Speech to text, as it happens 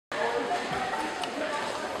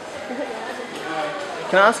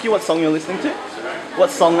Can I ask you what song you're listening to?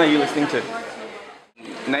 What song are you listening to?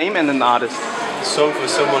 Name and an artist. Song for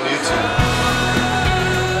someone new to.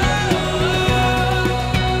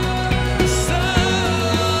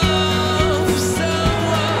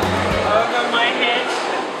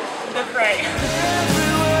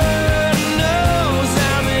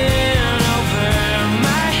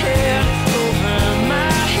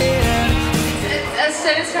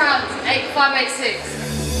 It's around 8586.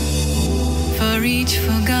 For each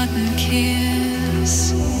forgotten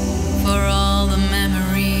kiss, for all the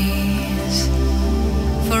memories,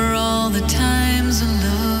 for all the times a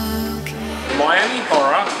look. Miami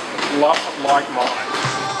horror, love like mine.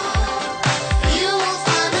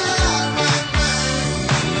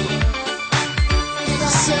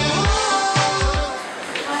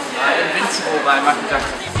 Invincible by Michael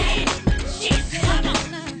Jackson.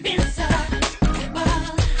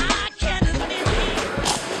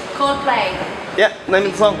 Coldplay. Yeah, name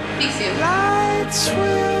the song. Fix You. Lights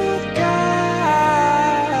will guide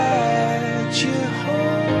you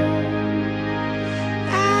home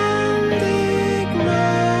and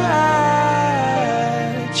ignite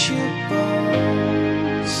your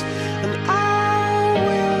bones, and I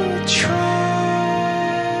will try.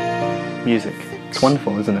 Music. It's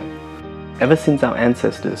wonderful, isn't it? Ever since our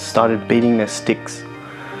ancestors started beating their sticks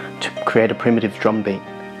to create a primitive drum beat,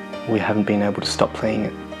 we haven't been able to stop playing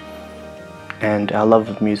it. And our love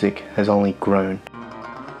of music has only grown.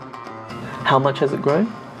 How much has it grown?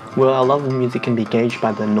 Well, our love of music can be gauged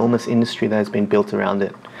by the enormous industry that has been built around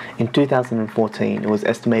it. In 2014, it was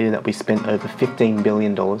estimated that we spent over $15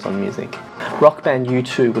 billion on music. Rock band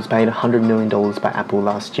U2 was paid $100 million by Apple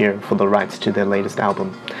last year for the rights to their latest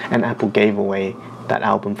album, and Apple gave away that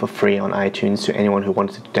album for free on iTunes to anyone who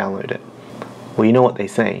wanted to download it. Well, you know what they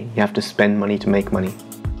say, you have to spend money to make money.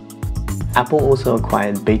 Apple also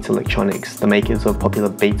acquired Beats Electronics, the makers of popular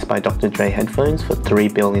Beats by Dr. Dre headphones, for $3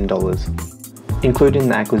 billion. Included in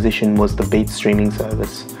the acquisition was the Beats streaming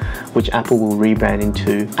service, which Apple will rebrand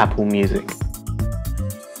into Apple Music.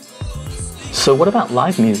 So what about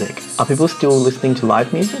live music? Are people still listening to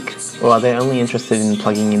live music? Or are they only interested in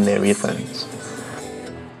plugging in their earphones?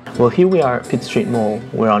 Well, here we are at Pitt St Mall,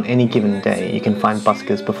 where on any given day you can find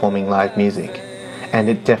buskers performing live music, and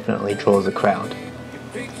it definitely draws a crowd.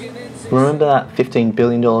 Remember that $15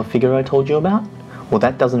 billion figure I told you about? Well,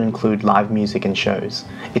 that doesn't include live music and shows.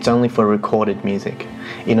 It's only for recorded music.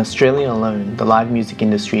 In Australia alone, the live music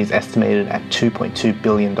industry is estimated at $2.2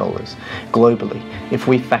 billion. Globally, if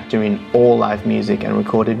we factor in all live music and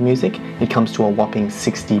recorded music, it comes to a whopping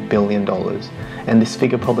 $60 billion. And this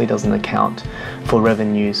figure probably doesn't account for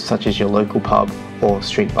revenues such as your local pub or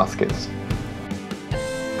street buskers.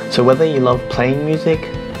 So whether you love playing music,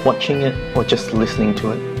 watching it, or just listening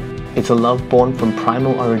to it, it's a love born from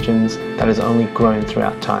primal origins that has only grown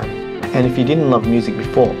throughout time. And if you didn't love music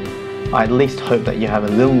before, I at least hope that you have a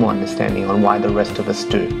little more understanding on why the rest of us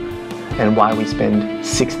do, and why we spend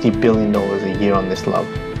 $60 billion a year on this love.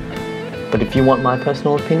 But if you want my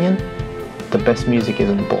personal opinion, the best music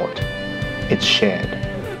isn't bought, it's shared.